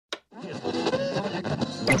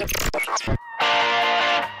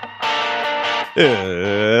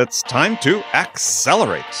It's time to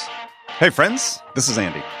accelerate. Hey friends, this is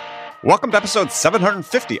Andy. Welcome to episode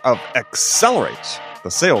 750 of Accelerate, the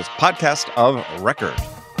sales podcast of record.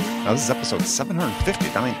 Now this is episode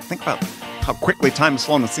 750. I mean, think about how quickly time has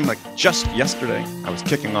flown. It seemed like just yesterday I was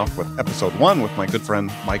kicking off with episode 1 with my good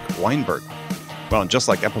friend Mike Weinberg. Well, and just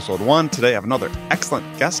like episode 1, today I have another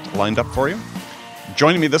excellent guest lined up for you.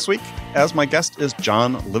 Joining me this week as my guest is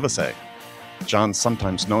John Livesay. John's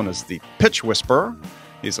sometimes known as the Pitch Whisperer.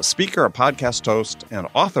 He's a speaker, a podcast host, and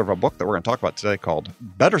author of a book that we're going to talk about today called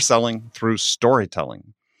Better Selling Through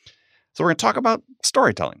Storytelling. So we're going to talk about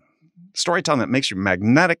storytelling. Storytelling that makes you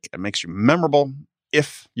magnetic, it makes you memorable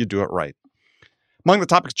if you do it right. Among the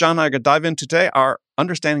topics John and I are going to dive into today are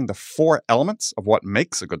understanding the 4 elements of what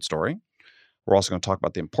makes a good story. We're also going to talk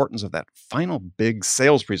about the importance of that final big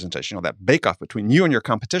sales presentation, that bake-off between you and your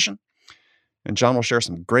competition. And John will share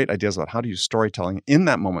some great ideas about how to use storytelling in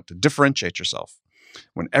that moment to differentiate yourself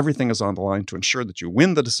when everything is on the line to ensure that you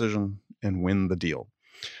win the decision and win the deal.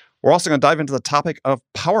 We're also going to dive into the topic of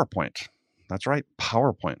PowerPoint. That's right,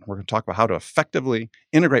 PowerPoint. We're going to talk about how to effectively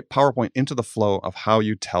integrate PowerPoint into the flow of how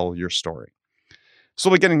you tell your story.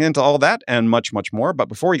 So we'll be getting into all that and much, much more. But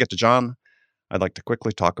before we get to John, I'd like to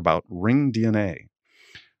quickly talk about RingDNA.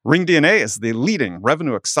 RingDNA is the leading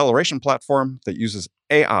revenue acceleration platform that uses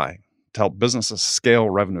AI to help businesses scale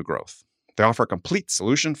revenue growth. They offer a complete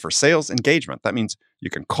solution for sales engagement. That means you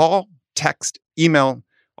can call, text, email,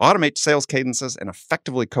 automate sales cadences, and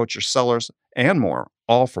effectively coach your sellers and more,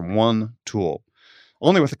 all from one tool.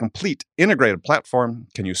 Only with a complete integrated platform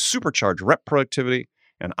can you supercharge rep productivity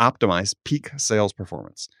and optimize peak sales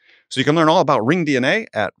performance. So you can learn all about RingDNA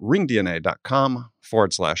at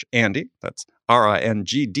ringdna.com/Andy. That's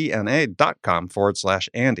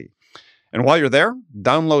ringdna.com/Andy. And while you're there,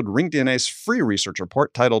 download RingDNA's free research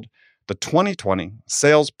report titled The 2020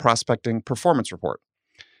 Sales Prospecting Performance Report.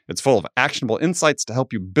 It's full of actionable insights to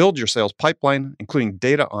help you build your sales pipeline, including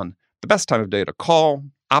data on the best time of day to call,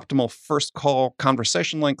 optimal first call,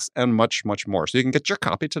 conversation links, and much, much more. So you can get your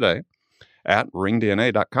copy today at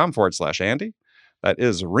ringdna.com/Andy. That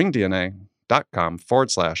is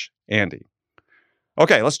ringdna.com/Andy.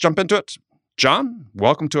 Okay, let's jump into it. John,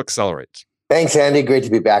 welcome to Accelerate. Thanks, Andy. Great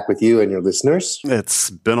to be back with you and your listeners.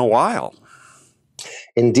 It's been a while.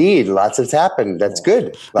 Indeed. Lots has happened. That's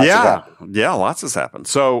good. Lots has happened.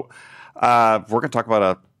 So we're going to talk about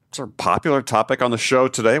a sort of popular topic on the show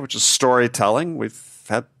today, which is storytelling. We've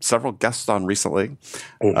had several guests on recently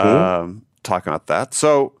talking about that.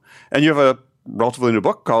 So, and you have a relatively new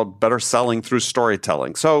book called Better Selling Through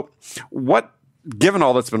Storytelling. So given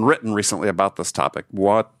all that's been written recently about this topic,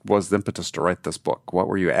 what was the impetus to write this book? What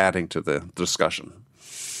were you adding to the discussion?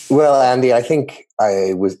 Well, Andy, I think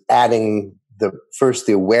I was adding the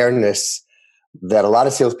awareness that a lot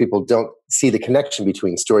of salespeople don't see the connection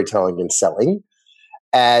between storytelling and selling.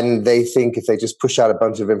 And they think if they just push out a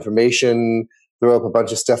bunch of information, throw up a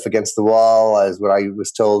bunch of stuff against the wall, as what I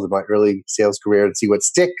was told in my early sales career, and see what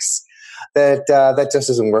sticks, that just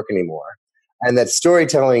doesn't work anymore. And that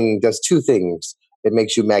storytelling does 2 things. It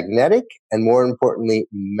makes you magnetic and, more importantly,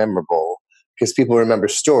 memorable, because people remember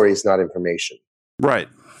stories, not information. Right.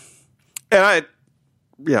 And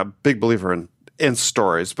big believer in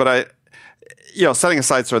stories. But setting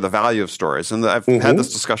aside sort of the value of stories, and I've had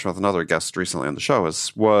this discussion with another guest recently on the show, but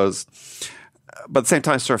at the same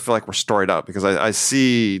time, I sort of feel like we're storied out because I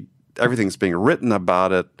see everything's being written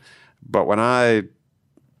about it. But when I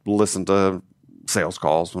listen to sales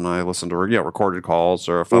calls, when I listen to recorded calls,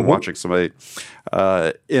 or if I'm watching somebody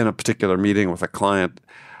in a particular meeting with a client,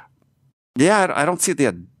 I don't see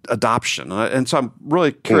the adoption. And so I'm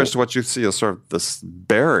really curious to what you see as sort of this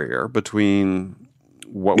barrier between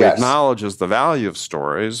what we acknowledge as the value of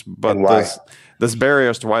stories, but this barrier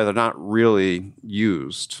as to why they're not really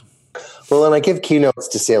used. Well, and I give keynotes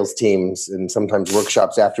to sales teams and sometimes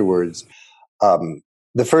workshops afterwards.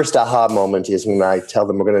 The first aha moment is when I tell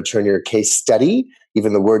them we're going to turn your case study,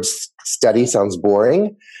 even the word study sounds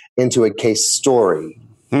boring, into a case story.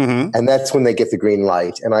 And that's when they get the green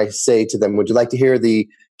light. And I say to them, would you like to hear the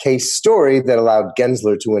case story that allowed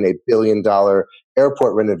Gensler to win $1 billion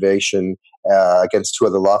airport renovation against 2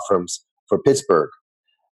 other law firms for Pittsburgh?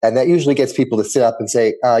 And that usually gets people to sit up and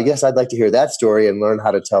say, yes, I'd like to hear that story and learn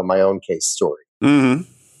how to tell my own case story. And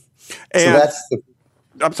so that's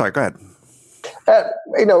I'm sorry, go ahead.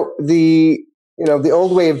 The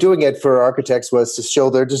old way of doing it for architects was to show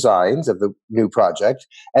their designs of the new project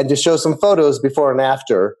and to show some photos before and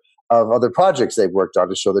after of other projects they've worked on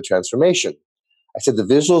to show the transformation. I said the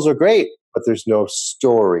visuals are great, but there's no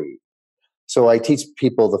story. So I teach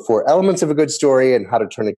people the 4 elements of a good story and how to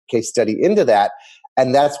turn a case study into that.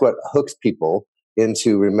 And that's what hooks people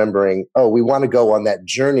into remembering, oh, we want to go on that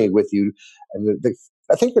journey with you. And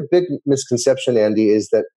I think the big misconception, Andy, is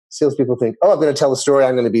that salespeople think, oh, I'm going to tell a story,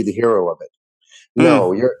 I'm going to be the hero of it.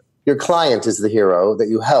 No, your client is the hero that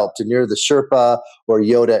you helped, and you're the Sherpa or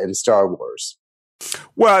Yoda in Star Wars.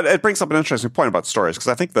 Well, it brings up an interesting point about stories, because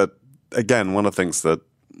I think that, again, one of the things that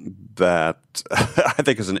I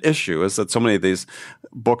think is an issue is that so many of these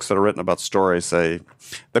books that are written about stories they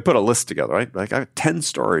put a list together, right? Like, I have 10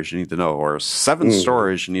 stories you need to know, or 7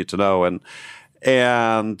 stories you need to know, and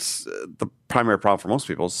the primary problem for most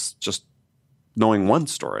people is just knowing one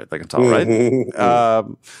story they can tell, right?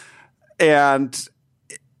 And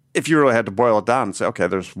if you really had to boil it down and say, okay,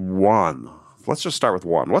 there's one. Let's just start with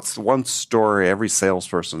one. What's the one story every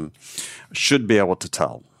salesperson should be able to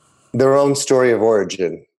tell? Their own story of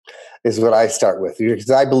origin is what I start with.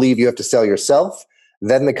 Because I believe you have to sell yourself,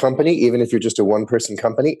 then the company, even if you're just a one-person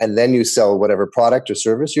company, and then you sell whatever product or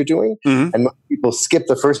service you're doing. And most people skip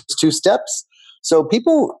the first 2 steps. So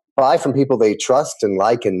people buy from people they trust and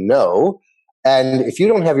like and know. And if you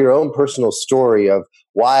don't have your own personal story of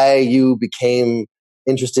why you became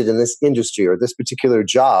interested in this industry or this particular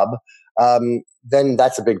job, then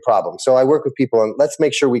that's a big problem. So I work with people, and let's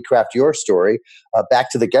make sure we craft your story.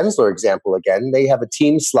 Back to the Gensler example again, they have a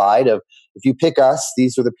team slide of, if you pick us,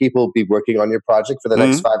 these are the people who'll be working on your project for the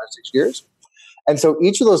next 5 or 6 years. And so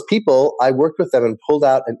each of those people, I worked with them and pulled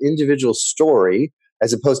out an individual story,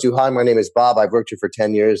 as opposed to, hi, my name is Bob, I've worked here for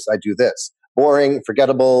 10 years, I do this. Boring,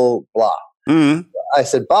 forgettable, blah. I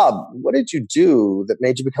said, Bob, what did you do that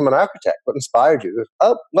made you become an architect? What inspired you?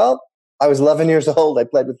 Oh, well, I was 11 years old. I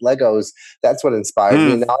played with Legos. That's what inspired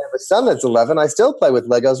me. Now I have a son that's 11. I still play with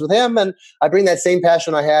Legos with him, and I bring that same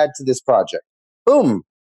passion I had to this project. Boom.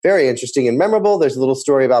 Very interesting and memorable. There's a little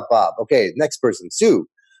story about Bob. Okay, next person. Sue,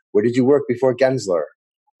 where did you work before Gensler?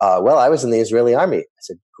 Well, I was in the Israeli army. I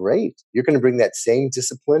said, great. You're going to bring that same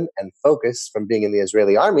discipline and focus from being in the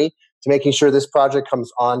Israeli army to making sure this project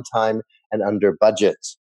comes on time and under budget.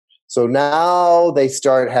 So now they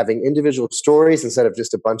start having individual stories instead of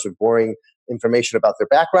just a bunch of boring information about their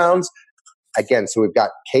backgrounds. Again, so we've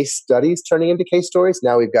got case studies turning into case stories.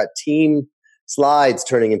 Now we've got team slides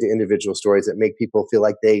turning into individual stories that make people feel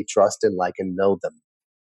like they trust and like and know them.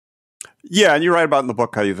 Yeah, and you write about in the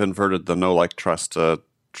book how you've inverted the know, like, trust to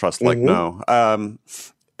trust, like, know. And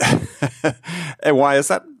why is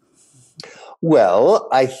that? Well,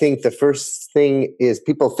 I think the first thing is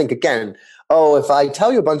people think, again, oh, if I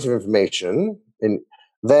tell you a bunch of information, and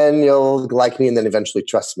then you'll like me and then eventually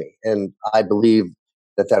trust me. And I believe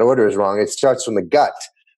that order is wrong. It starts from the gut,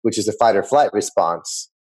 which is a fight or flight response.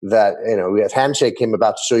 That, we have handshake came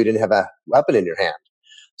about to show you didn't have a weapon in your hand.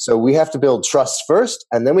 So we have to build trust first,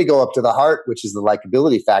 and then we go up to the heart, which is the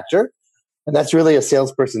likability factor. And that's really a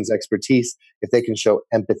salesperson's expertise if they can show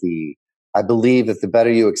empathy. I believe that the better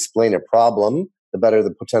you explain a problem, the better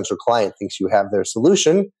the potential client thinks you have their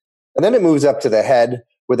solution. And then it moves up to the head,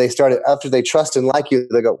 where they start, after they trust and like you,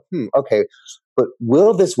 they go, okay, but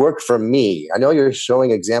will this work for me? I know you're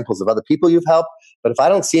showing examples of other people you've helped, but if I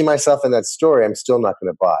don't see myself in that story, I'm still not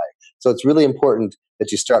going to buy. So it's really important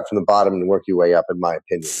that you start from the bottom and work your way up, in my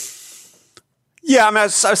opinion. Yeah, I mean, I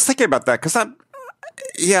was thinking about that, because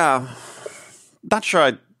not sure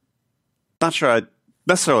I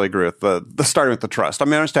necessarily agree with the starting with the trust. I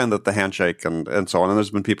mean, I understand that the handshake and so on, and there's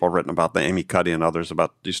been people written about, the Amy Cuddy and others,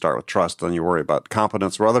 about you start with trust, then you worry about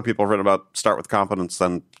competence, where other people have written about start with competence,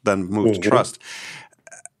 then move to trust.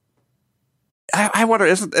 I wonder,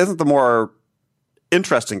 isn't the more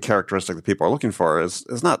interesting characteristic that people are looking for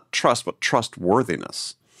is not trust, but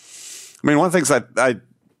trustworthiness? I mean, one of the things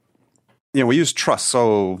we use trust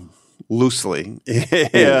so loosely,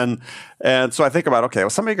 and so I think about, okay, well,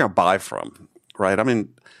 somebody you're going to buy from, right? I mean,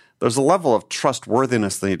 there's a level of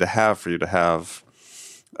trustworthiness they need to have for you to have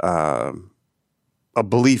a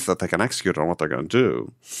belief that they can execute on what they're going to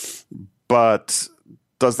do. But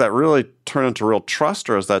does that really turn into real trust,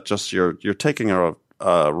 or is that just you're taking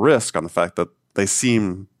a risk on the fact that they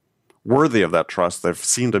seem worthy of that trust? They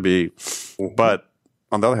seem to be, but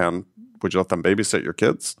on the other hand, would you let them babysit your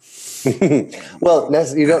kids? Well,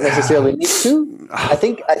 you don't necessarily need to. I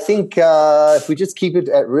think if we just keep it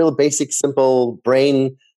at real basic, simple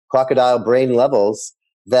crocodile brain levels,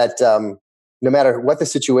 that no matter what the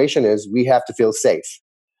situation is, we have to feel safe.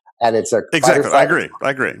 And it's a exactly. I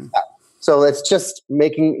agree. So it's just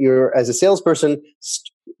making as a salesperson,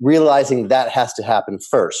 realizing that has to happen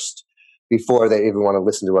first before they even want to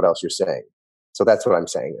listen to what else you're saying. So that's what I'm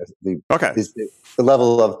saying. The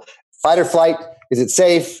level of fight or flight, is it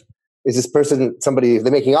safe? is this person somebody, are they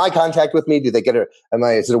making eye contact with me? Do they get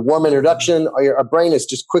is it a warm introduction? Our brain is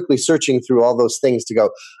just quickly searching through all those things to go,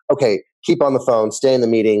 okay, keep on the phone, stay in the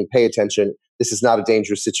meeting, pay attention. This is not a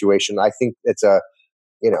dangerous situation. I think it's a,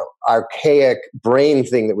 archaic brain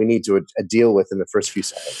thing that we need to deal with in the first few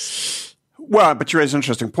seconds. Well, but you raise an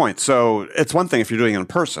interesting point. So it's one thing if you're doing it in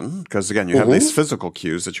person, because again, you have these physical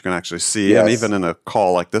cues that you can actually see. Yes. And even in a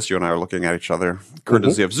call like this, you and I are looking at each other,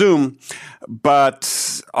 courtesy of Zoom.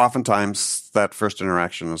 But oftentimes that first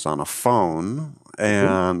interaction is on a phone.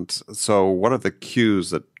 And so what are the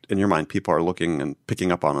cues that, in your mind, people are looking and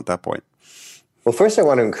picking up on at that point? Well, first, I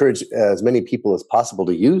want to encourage as many people as possible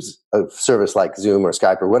to use a service like Zoom or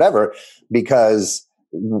Skype or whatever, because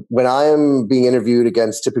when I'm being interviewed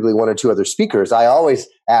against typically one or two other speakers, I always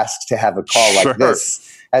ask to have a call like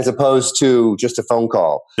this as opposed to just a phone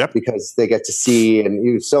call, because they get to see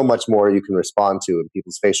and so much more you can respond to in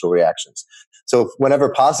people's facial reactions. So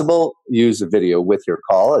whenever possible, use a video with your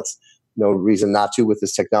call. It's no reason not to with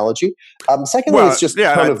this technology. Secondly, it's just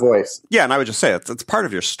tone of voice. Yeah, and I would just say it's part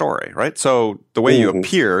of your story, right? So the way you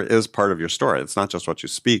appear is part of your story. It's not just what you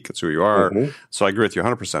speak, it's who you are. So I agree with you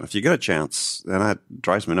 100%. If you get a chance, and that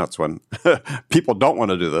drives me nuts when people don't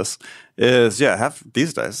want to do this, is,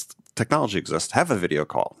 these days, technology exists. Have a video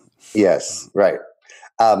call. Yes, right.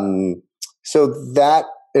 So that,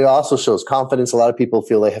 it also shows confidence. A lot of people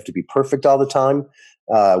feel they have to be perfect all the time,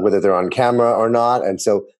 whether they're on camera or not. And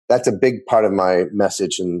so that's a big part of my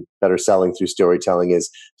message in Better Selling Through Storytelling, is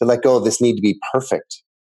to let go of this need to be perfect.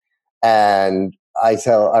 And I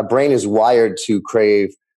tell, our brain is wired to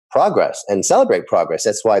crave progress and celebrate progress.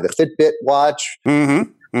 That's why the Fitbit watch, a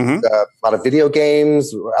lot of video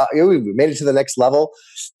games, we made it to the next level.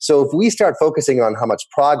 So if we start focusing on how much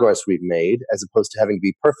progress we've made, as opposed to having to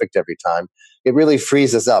be perfect every time, it really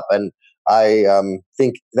frees us up. And I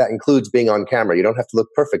think that includes being on camera. You don't have to look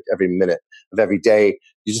perfect every minute of every day.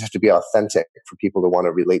 You just have to be authentic for people to want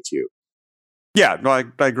to relate to you. Yeah, no, I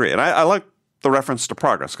agree. And I like the reference to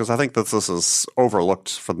progress, because I think that this is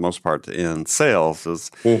overlooked for the most part in sales,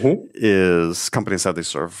 is companies have these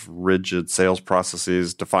sort of rigid sales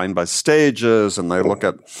processes defined by stages, and they look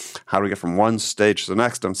at how do we get from one stage to the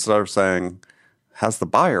next instead of saying, has the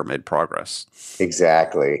buyer made progress?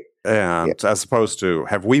 Exactly. And as opposed to,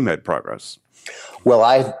 have we made progress? Well,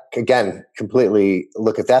 I, again, completely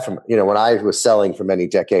look at that from, when I was selling for many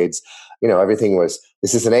decades, everything was,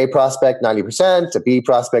 this is an A prospect, 90%, a B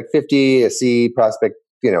prospect, 50, a C prospect,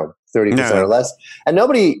 30% or less. And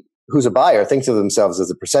nobody who's a buyer thinks of themselves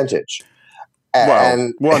as a percentage.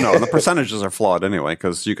 No, the percentages are flawed anyway,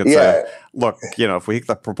 because you could say, look, if we hit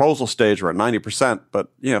the proposal stage, we're at 90%,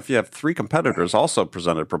 but if you have three competitors also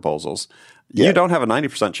presented proposals, you don't have a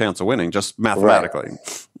 90% chance of winning, just mathematically.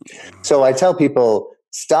 Right. So I tell people,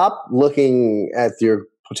 stop looking at your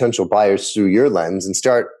potential buyers through your lens and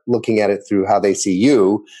start looking at it through how they see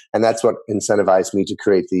you. And that's what incentivized me to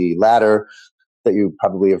create the ladder that you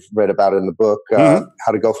probably have read about in the book,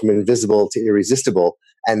 How to Go from Invisible to Irresistible.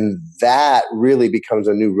 And that really becomes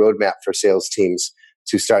a new roadmap for sales teams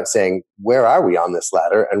to start saying, where are we on this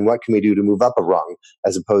ladder and what can we do to move up a rung,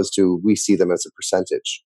 as opposed to we see them as a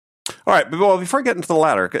percentage. All right. Well, before I get into the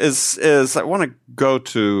ladder, is I want to go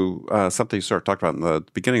to something you sort of talked about in the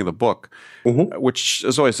beginning of the book, which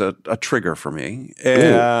is always a trigger for me.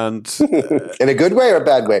 And in a good way or a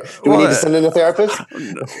bad way? Do we need to send in a therapist?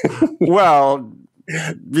 Well,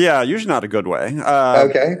 yeah, usually not a good way.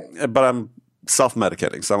 Okay. But I'm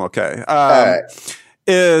self-medicating, so I'm okay. All right.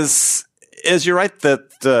 Is you're right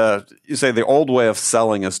that you say the old way of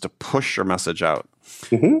selling is to push your message out.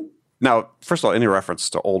 Now, first of all, any reference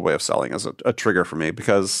to old way of selling is a trigger for me,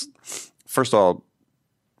 because, first of all,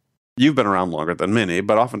 you've been around longer than many,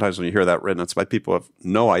 but oftentimes when you hear that written, it's by people who have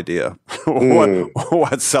no idea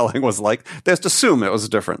what selling was like. They just assume it was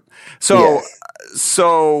different. So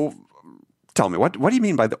tell me, what do you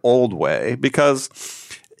mean by the old way? Because,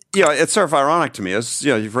 it's sort of ironic to me. Is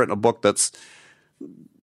you've written a book that's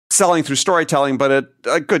selling through storytelling, but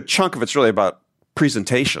a good chunk of it's really about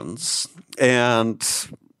presentations, and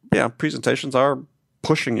presentations are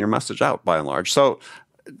pushing your message out by and large. So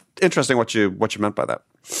interesting what you meant by that.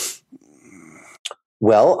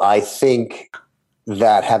 Well, I think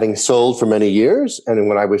that having sold for many years, and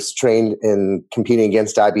when I was trained in competing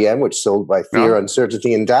against IBM, which sold by fear,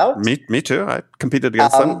 uncertainty, and doubt. Me too. I competed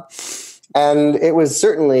against them. And it was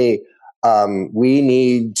certainly, we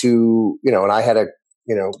need to, and I had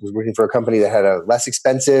was working for a company that had a less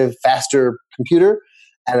expensive, faster computer.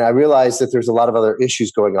 And I realized that there's a lot of other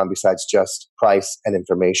issues going on besides just price and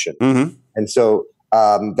information. And so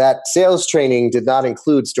that sales training did not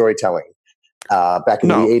include storytelling. back in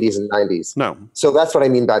No. the 80s and 90s. No. So that's what I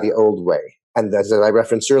mean by the old way. And as I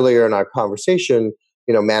referenced earlier in our conversation,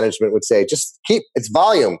 management would say, just it's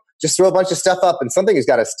volume. Just throw a bunch of stuff up and something has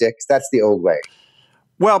got to stick. That's the old way.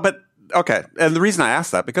 Well, but okay. And the reason I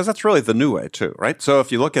asked that, because that's really the new way too, right? So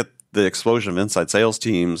if you look at the explosion of inside sales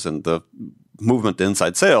teams and the movement to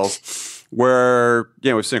inside sales, where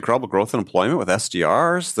we've seen incredible growth in employment with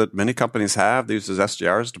SDRs that many companies have. They use as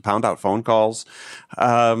SDRs to pound out phone calls.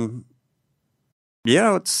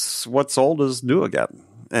 It's what's old is new again.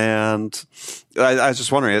 And I was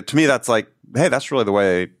just wondering, to me, that's like, hey, that's really the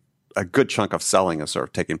way a good chunk of selling is sort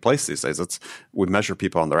of taking place these days. We measure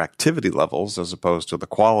people on their activity levels as opposed to the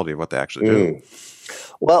quality of what they actually do.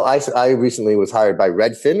 Well, I recently was hired by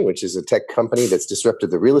Redfin, which is a tech company that's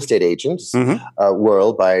disrupted the real estate agents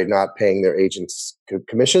world by not paying their agents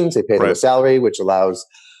commissions. They pay them a salary, which allows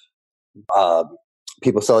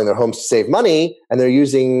people selling their homes to save money, and they're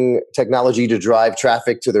using technology to drive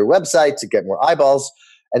traffic to their website to get more eyeballs.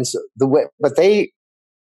 And so but they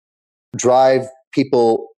drive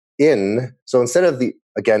people in. So instead of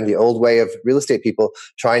the old way of real estate people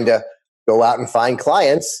trying to go out and find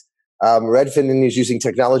clients, Redfin is using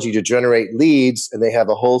technology to generate leads, and they have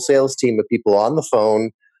a whole sales team of people on the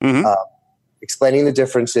phone explaining the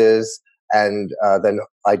differences, and then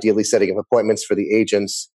ideally setting up appointments for the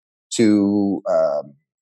agents to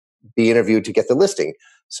be interviewed to get the listing.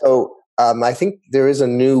 So I think there is a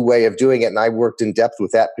new way of doing it, and I worked in depth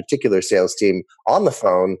with that particular sales team on the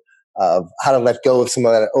phone of how to let go of some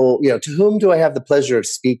of that. To whom do I have the pleasure of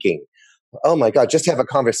speaking? Oh my God, just have a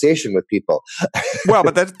conversation with people. Well,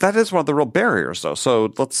 but that is one of the real barriers, though.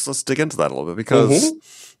 So let's dig into that a little bit, because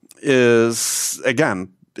is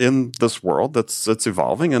again in this world it's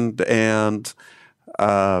evolving and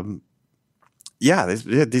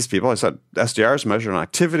these people, I said, SDRs measure an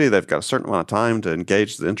activity. They've got a certain amount of time to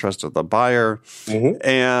engage the interest of the buyer.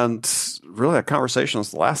 And really a conversation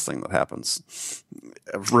is the last thing that happens.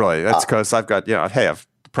 Really, it's because I've got, hey, I've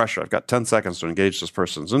pressure. I've got 10 seconds to engage this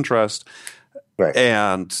person's interest. Right.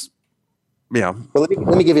 And, Well, let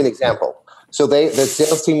me give you an example. So the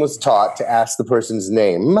sales team was taught to ask the person's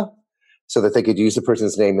name so that they could use the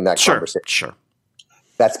person's name in that conversation. Sure.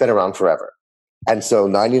 That's been around forever. And so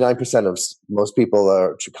 99% of most people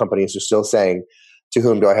or companies are still saying, to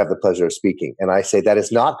whom do I have the pleasure of speaking? And I say that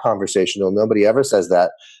is not conversational. Nobody ever says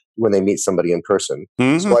that when they meet somebody in person.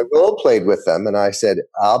 So I role played with them, and I said,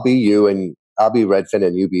 I'll be you and I'll be Redfin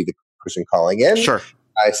and you be the person calling in. Sure.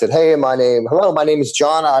 I said, hey, my name is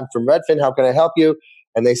John. I'm from Redfin. How can I help you?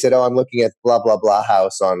 And they said, I'm looking at blah, blah, blah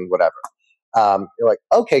house on whatever. You're like,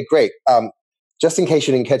 okay, great. Just in case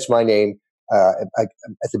you didn't catch my name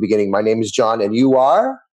at the beginning, my name is John and you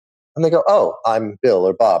are? And they go, oh, I'm Bill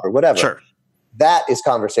or Bob or whatever. Sure. That is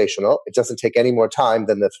conversational. It doesn't take any more time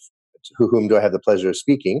than whom do I have the pleasure of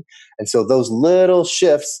speaking? And so those little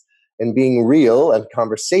shifts in being real and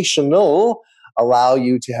conversational allow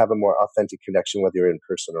you to have a more authentic connection, whether you're in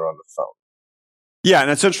person or on the phone. Yeah, and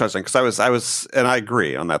it's interesting because I was, and I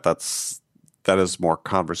agree on that. That is more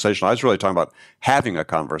conversational. I was really talking about having a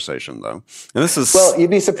conversation, though. And this is you'd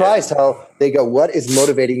be surprised how they go, what is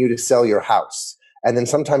motivating you to sell your house? And then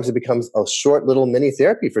sometimes it becomes a short little mini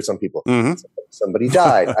therapy for some people. Somebody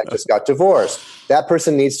died. I just got divorced. That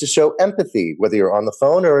person needs to show empathy, whether you're on the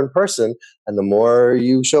phone or in person. And the more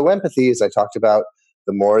you show empathy, as I talked about,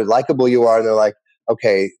 the more likable you are. And they're like,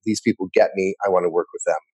 okay, these people get me. I want to work with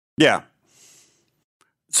them. Yeah.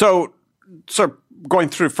 So going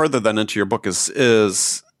through further then into your book is,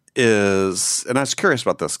 and I was curious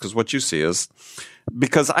about this because what you see is,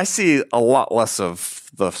 because I see a lot less of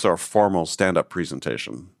the sort of formal stand-up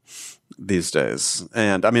presentation these days.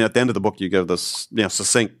 And I mean, at the end of the book, you give this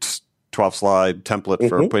succinct 12-slide template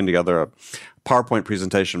for putting together a PowerPoint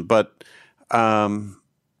presentation. But again,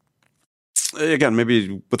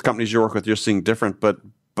 maybe with companies you work with, you're seeing different. But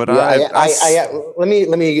let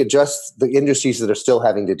me address the industries that are still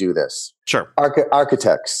having to do this. Sure.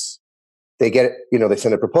 Architects. They get they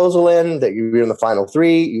send a proposal in that you're in the final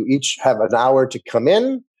three. You each have an hour to come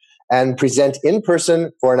in and present in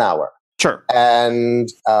person for an hour. Sure. And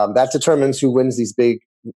that determines who wins these big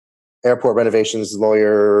airport renovations,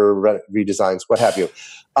 lawyer redesigns, what have you.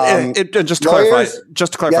 Just to clarify, yes.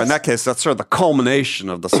 In that case, that's sort of the culmination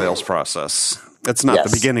of the sales process. It's not the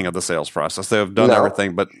beginning of the sales process. They have done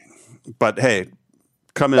everything, but hey,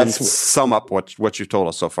 come in, sum up what you've told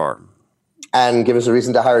us so far. And give us a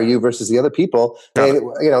reason to hire you versus the other people.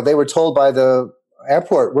 They were told by the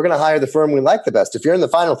airport, we're going to hire the firm we like the best. If you're in the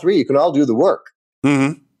final three, you can all do the work.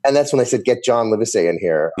 And that's when I said, get John Livesey in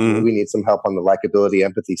here. We need some help on the likability,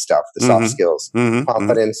 empathy stuff, the soft skills,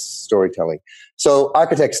 confidence, storytelling. So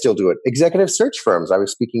architects still do it. Executive search firms. I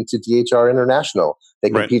was speaking to DHR International. They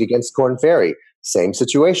compete against Korn Ferry. Same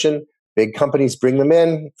situation. Big companies bring them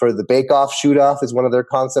in for the bake-off, shoot-off is one of their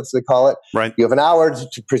concepts, they call it. Right. You have an hour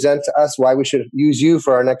to present to us why we should use you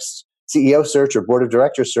for our next CEO search or board of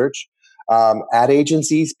directors search. Ad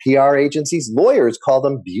agencies, PR agencies, lawyers call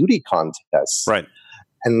them beauty contests. Right.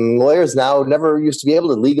 And lawyers now never used to be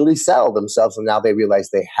able to legally sell themselves, and now they realize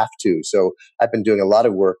they have to. So I've been doing a lot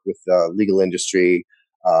of work with the legal industry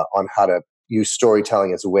on how to use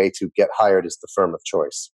storytelling as a way to get hired as the firm of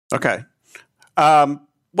choice. Okay.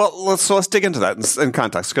 Well, let's dig into that in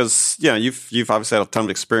context, because you've obviously had a ton of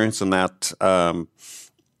experience in that.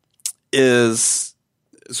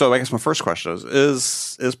 So I guess my first question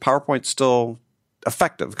is PowerPoint still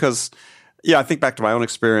effective? Because I think back to my own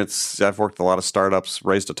experience. I've worked with a lot of startups,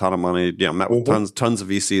 raised a ton of money, met with tons of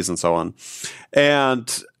VCs and so on,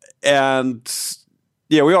 and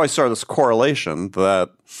we always saw this correlation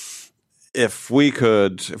that if we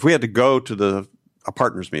had to go to a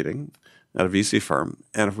partners meeting at a VC firm,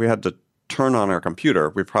 and if we had to turn on our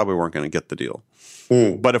computer, we probably weren't going to get the deal.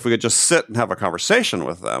 But if we could just sit and have a conversation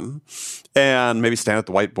with them and maybe stand at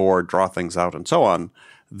the whiteboard, draw things out and so on,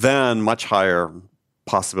 then much higher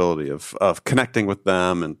possibility of connecting with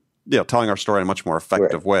them and telling our story in a much more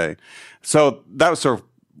effective way. So that was sort of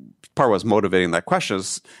part of what was motivating that question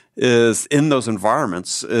is in those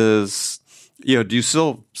environments do you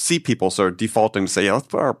still see people sort of defaulting to say, let's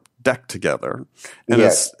put our deck together? And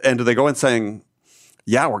and do they go in saying,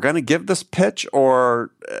 we're going to give this pitch?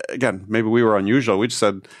 Or again, maybe we were unusual. We just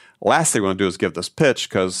said, last thing we want to do is give this pitch,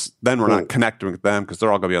 because then we're not connecting with them, because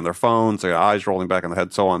they're all going to be on their phones, their eyes rolling back in the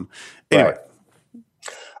head, so on. Anyway. Right.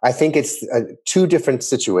 I think it's two different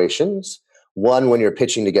situations. One, when you're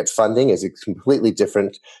pitching to get funding, is a completely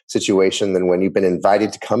different situation than when you've been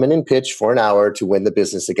invited to come in and pitch for an hour to win the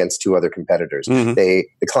business against two other competitors. The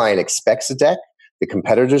client expects a deck. The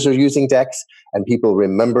competitors are using decks, and people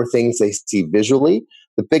remember things they see visually.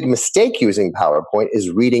 The big mistake using PowerPoint is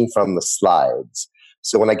reading from the slides.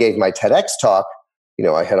 So when I gave my TEDx talk,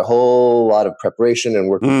 I had a whole lot of preparation and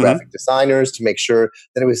worked with graphic designers to make sure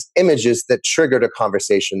that it was images that triggered a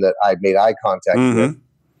conversation, that I made eye contact with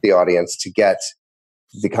the audience to get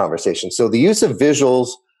the conversation. So the use of visuals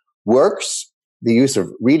works. The use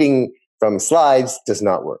of reading from slides does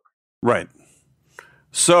not work. Right.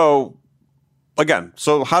 So again,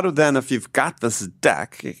 how do then, if you've got this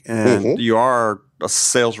deck and you are a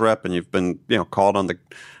sales rep and you've been called on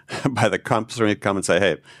by the company to come and say,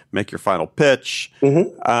 hey, make your final pitch.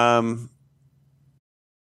 How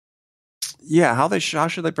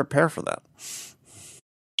should they prepare for that?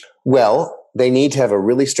 Well, they need to have a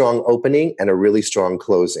really strong opening and a really strong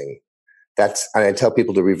closing. And I tell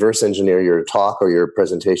people to reverse engineer your talk or your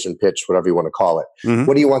presentation pitch, whatever you want to call it.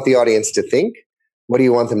 What do you want the audience to think? What do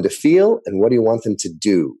you want them to feel? And what do you want them to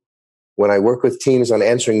do? When I work with teams on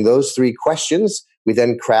answering those three questions, we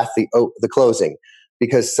then craft the closing.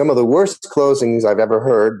 Because some of the worst closings I've ever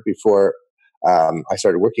heard before I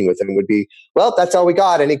started working with them would be, well, that's all we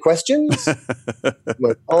got. Any questions?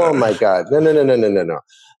 Like, oh my God. No.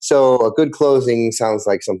 So a good closing sounds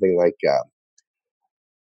like something like,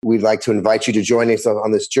 we'd like to invite you to join us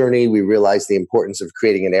on this journey. We realize the importance of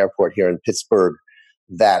creating an airport here in Pittsburgh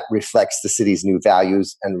that reflects the city's new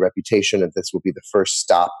values and reputation. And this will be the first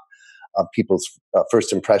stop of people's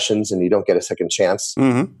first impressions, and you don't get a second chance.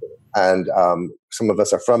 And some of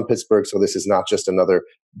us are from Pittsburgh, so this is not just another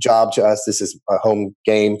job to us. This is a home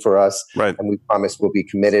game for us. Right. And we promise we'll be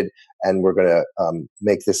committed, and we're going to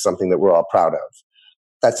make this something that we're all proud of.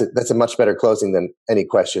 That's a much better closing than any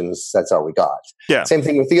questions. That's all we got. Yeah. Same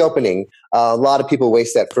thing with the opening. A lot of people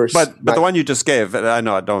waste that first. But the one you just gave, I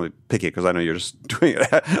know I don't pick it because I know you're just doing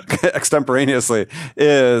it extemporaneously.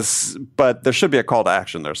 But there should be a call to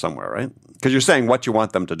action there somewhere, right? Because you're saying what you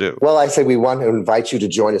want them to do. Well, I say we want to invite you to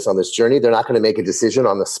join us on this journey. They're not going to make a decision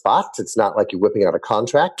on the spot. It's not like you're whipping out a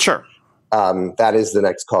contract. Sure. That is the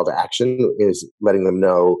next call to action, is letting them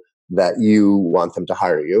know that you want them to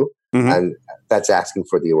hire you. And that's asking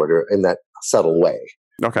for the order in that subtle way,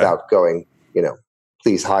 without going,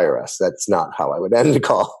 please hire us. That's not how I would end the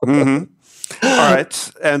call. All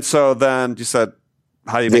right. And so then you said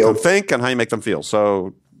how you make them think and how you make them feel.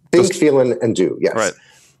 So think, feel, and do. Yes. Right.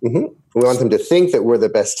 We want them to think that we're the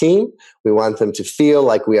best team. We want them to feel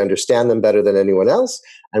like we understand them better than anyone else.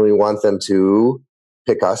 And we want them to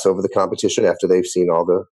pick us over the competition after they've seen all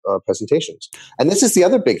the presentations. And this is the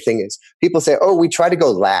other big thing is people say, oh, we try to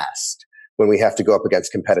go last when we have to go up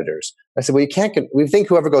against competitors. I said, well, we think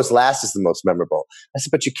whoever goes last is the most memorable. I said,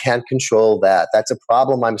 but you can't control that. That's a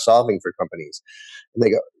problem I'm solving for companies. And they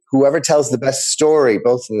go, whoever tells the best story,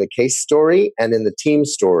 both in the case story and in the team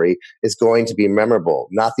story, is going to be memorable,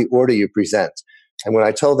 not the order you present. And when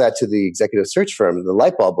I told that to the executive search firm, the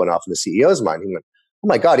light bulb went off in the CEO's mind. He went, oh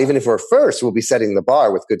my God, even if we're first, we'll be setting the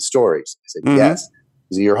bar with good stories. I said, yes.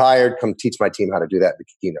 He said, you're hired. Come teach my team how to do that in the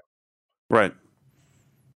keynote. Right.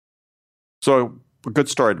 So a good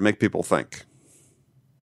story to make people think.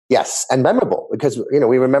 Yes, and memorable, because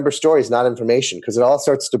we remember stories, not information, because it all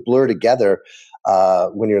starts to blur together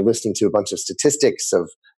when you're listening to a bunch of statistics of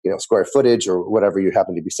square footage or whatever you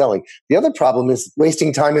happen to be selling. The other problem is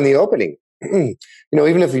wasting time in the opening.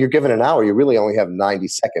 Even if you're given an hour, you really only have 90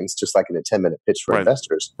 seconds, just like in a 10-minute pitch for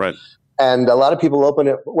investors. Right. And a lot of people open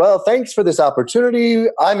it, well, thanks for this opportunity.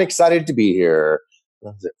 I'm excited to be here.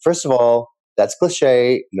 First of all, that's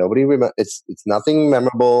cliche. Nobody it's nothing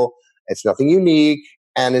memorable. It's nothing unique.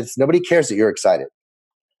 And nobody cares that you're excited.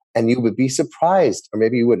 And you would be surprised, or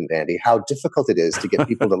maybe you wouldn't, Andy, how difficult it is to get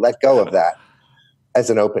people to let go of that as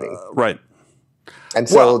an opening. Right. And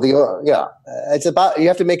so it's about, you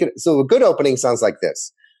have to make it. So a good opening sounds like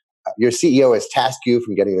this. Your CEO has tasked you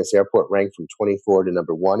from getting this airport ranked from 24 to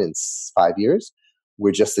number 1 in 5 years.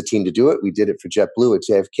 We're just the team to do it. We did it for JetBlue at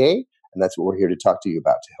JFK. And that's what we're here to talk to you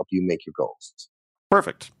about, to help you make your goals.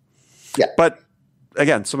 Perfect. Yeah. But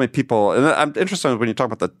again, so many people, and I'm interested when you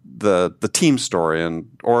talk about the team story and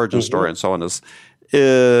origin story and so on I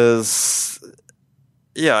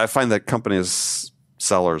find that companies,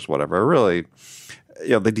 sellers, whatever, really,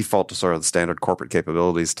 they default to sort of the standard corporate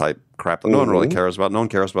capabilities type crap that no one really cares about. No one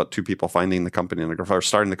cares about two people finding the company or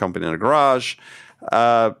starting the company in a garage.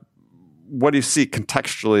 What do you see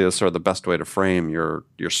contextually as sort of the best way to frame your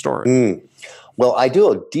story? Well, I do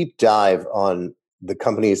a deep dive on the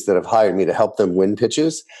companies that have hired me to help them win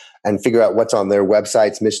pitches and figure out what's on their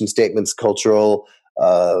websites, mission statements, cultural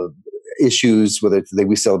issues, whether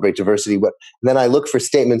we celebrate diversity. And then I look for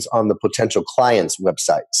statements on the potential clients'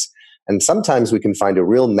 websites. And sometimes we can find a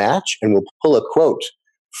real match, and we'll pull a quote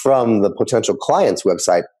from the potential client's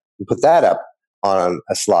website and put that up on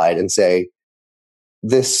a slide and say,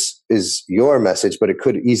 this is your message, but it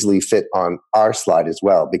could easily fit on our slide as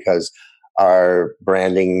well, because our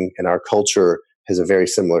branding and our culture has a very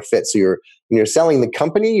similar fit. So when you're selling the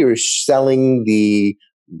company, you're selling the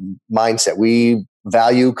mindset. We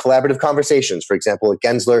value collaborative conversations. For example, at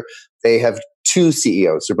Gensler, they have 2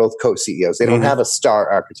 CEOs. They're both co-CEOs. They don't have a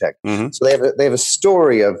star architect. So they have a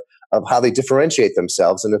story of how they differentiate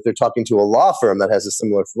themselves. And if they're talking to a law firm that has a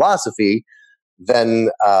similar philosophy, then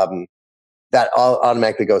that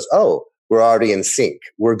automatically goes, oh, we're already in sync.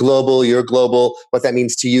 We're global. You're global. What that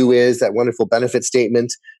means to you is that wonderful benefit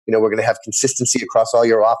statement. We're going to have consistency across all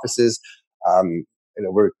your offices.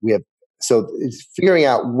 So it's figuring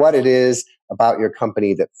out what it is about your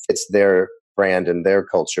company that fits their brand and their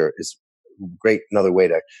culture is great. Another way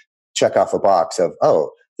to check off a box of,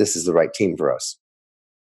 oh, this is the right team for us.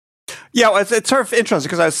 Yeah, well, it's sort of interesting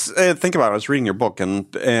because I was thinking about it. I was reading your book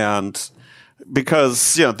and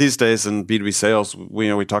because these days in B2B sales,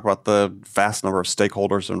 we talk about the vast number of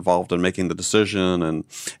stakeholders involved in making the decision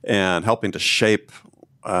and helping to shape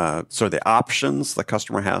sort of the options the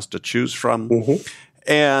customer has to choose from,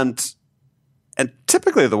 and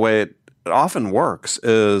typically the way it often works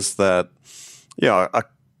is that a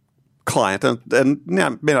client and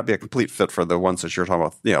may not be a complete fit for the ones that you're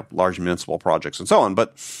talking about, large municipal projects and so on,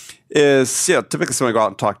 but is typically somebody go out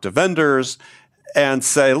and talk to vendors and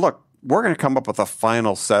say, look, we're going to come up with a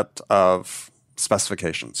final set of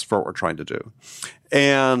specifications for what we're trying to do.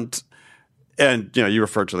 And you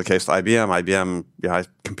referred to the case of IBM. IBM, I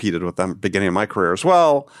competed with them at the beginning of my career as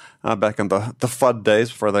well, back in the FUD days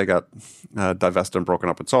before they got divested and broken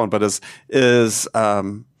up and so on. But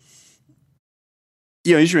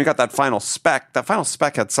usually you got that final spec. That final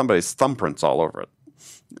spec had somebody's thumbprints all over it.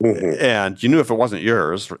 And you knew if it wasn't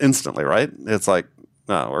yours instantly, right? It's like,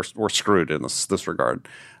 no, we're screwed in this regard.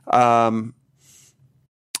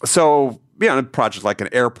 So, a project like an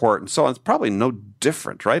airport and so on, it's probably no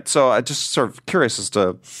different, right? So I just sort of curious as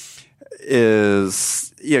to you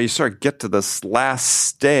sort of get to this last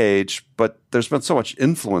stage, but there's been so much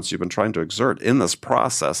influence you've been trying to exert in this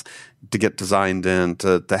process to get designed in,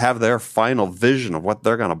 to have their final vision of what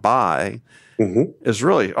they're going to buy is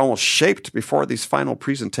really almost shaped before these final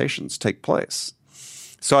presentations take place.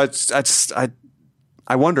 So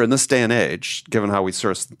I wonder in this day and age, given how we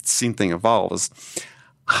sort of seen things evolve, is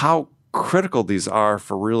how critical these are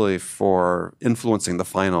for influencing the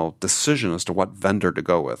final decision as to what vendor to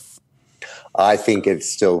go with. I think it's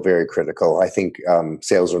still very critical. I think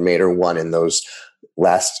sales are made or won in those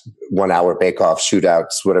last 1 hour bake-off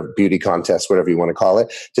shootouts, whatever, beauty contests, whatever you want to call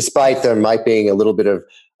it, despite there might being a little bit of,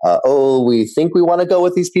 we think we want to go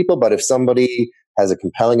with these people, but if somebody has a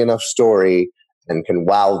compelling enough story and can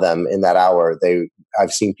wow them in that hour,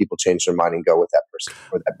 I've seen people change their mind and go with that person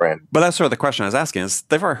or that brand. But that's sort of the question I was asking is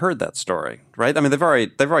they've already heard that story, right? I mean, they've already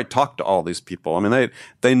talked to all these people. I mean,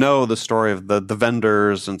 they know the story of the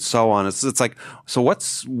vendors and so on. It's like, so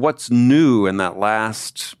what's new in that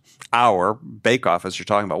last hour bake-off as you're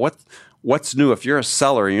talking about? What's new if you're a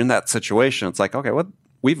seller and you're in that situation? It's like, okay,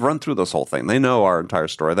 we've run through this whole thing. They know our entire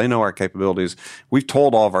story. They know our capabilities. We've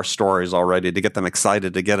told all of our stories already to get them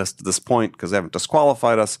excited to get us to this point because they haven't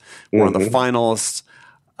disqualified us. We're on the finalists.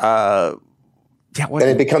 And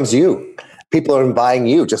it becomes you. People are buying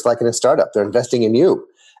you just like in a startup. They're investing in you.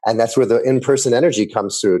 And that's where the in-person energy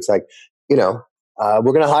comes through. It's like,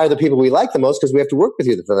 we're going to hire the people we like the most because we have to work with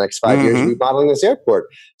you for the next 5 years remodeling this airport.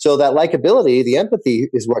 So that likability, the empathy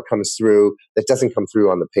is what comes through that doesn't come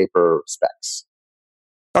through on the paper specs.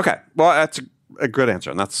 Okay. Well, that's a good answer.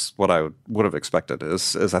 And that's what I would have expected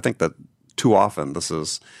is I think that too often this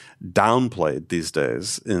is downplayed these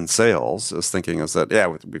days in sales is thinking is that,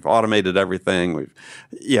 we've automated everything.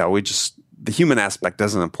 The human aspect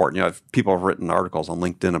isn't important. People have written articles on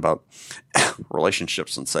LinkedIn about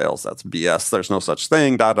relationships and sales. That's BS. There's no such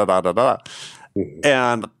thing,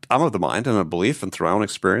 And I'm of the mind and a belief and through my own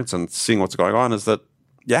experience and seeing what's going on is that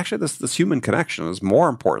actually this human connection is more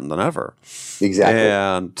important than ever. Exactly.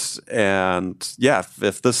 And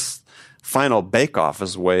if this final bake-off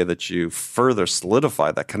is a way that you further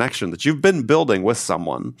solidify that connection that you've been building with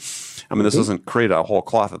someone, I mean, this isn't create a whole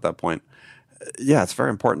cloth at that point. Yeah, it's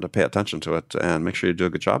very important to pay attention to it and make sure you do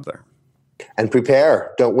a good job there. And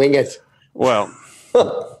prepare. Don't wing it. Well,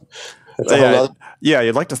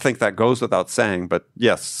 you'd like to think that goes without saying, but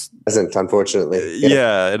yes. It isn't, unfortunately.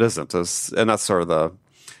 It isn't. And that's sort of the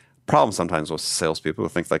problem sometimes with salespeople who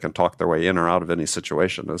think they can talk their way in or out of any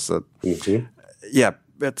situation is that,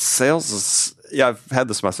 sales is, I've had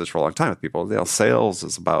this message for a long time with people. Sales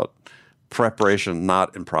is about preparation,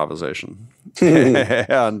 not improvisation.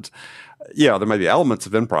 And, there might be elements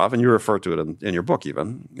of improv, and you refer to it in your book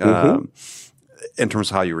even, in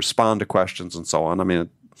terms of how you respond to questions and so on. I mean, it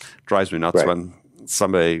drives me nuts when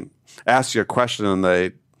somebody asks you a question and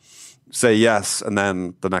they say yes, and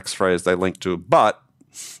then the next phrase they link to but,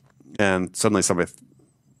 and suddenly somebody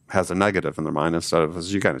has a negative in their mind instead of,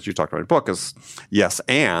 as you talked about in your book, is yes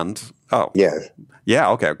and,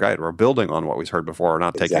 okay, great. We're building on what we've heard before. We're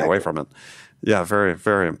not taking away from it. Yeah, very,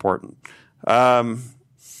 very important.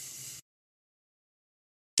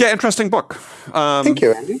 Interesting book. Thank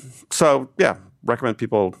you, Andy. So, recommend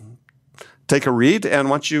people take a read. And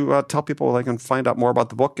why don't you tell people they can find out more about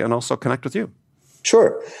the book and also connect with you?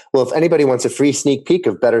 Sure. Well, if anybody wants a free sneak peek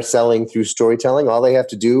of better selling through storytelling, all they have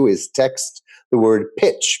to do is text the word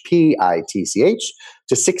pitch, PITCH,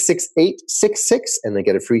 to 66866, and they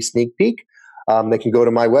get a free sneak peek. They can go to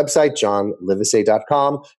my website,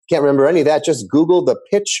 johnlivesay.com. Can't remember any of that. Just Google The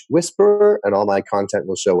Pitch Whisperer, and all my content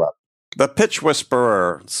will show up. The Pitch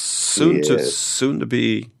Whisperer, soon to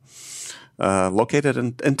be located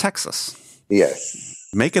in Texas. Yes.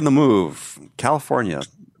 Making the move, California,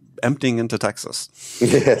 emptying into Texas.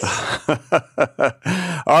 Yes.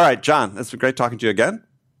 All right, John, it's been great talking to you again.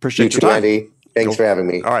 Appreciate your time. Andy. Thanks for having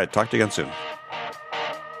me. All right, talk to you again soon.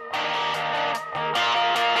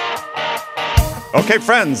 Okay,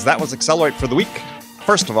 friends, that was Accelerate for the week.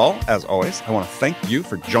 First of all, as always, I want to thank you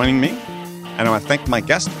for joining me. And I want to thank my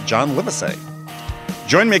guest, John Livesay.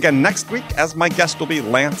 Join me again next week as my guest will be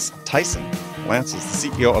Lance Tyson. Lance is the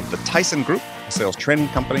CEO of the Tyson Group, a sales training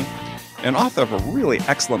company, and author of a really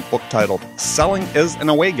excellent book titled Selling is an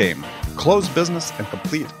Away Game, Close Business and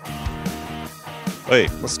Complete. Hey,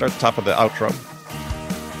 let's start the top of the outro.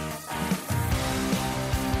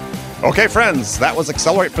 Okay, friends, that was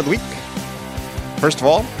Accelerate for the week. First of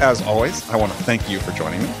all, as always, I want to thank you for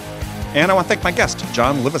joining me. And I want to thank my guest,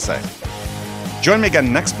 John Livesay. Join me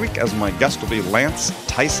again next week as my guest will be Lance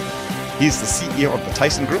Tyson. He's the CEO of the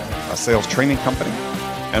Tyson Group, a sales training company,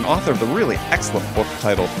 and author of the really excellent book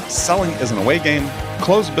titled Selling is an Away Game,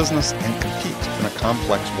 Close Business and Compete in a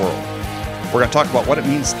Complex World. We're going to talk about what it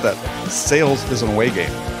means that sales is an away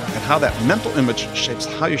game and how that mental image shapes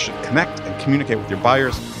how you should connect and communicate with your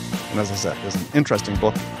buyers. And as I said, it's an interesting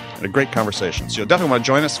book and a great conversation. So you'll definitely want to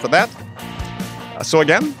join us for that. So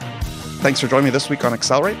again, thanks for joining me this week on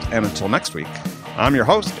Accelerate. And until next week, I'm your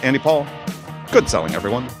host, Andy Paul. Good selling,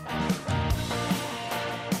 everyone.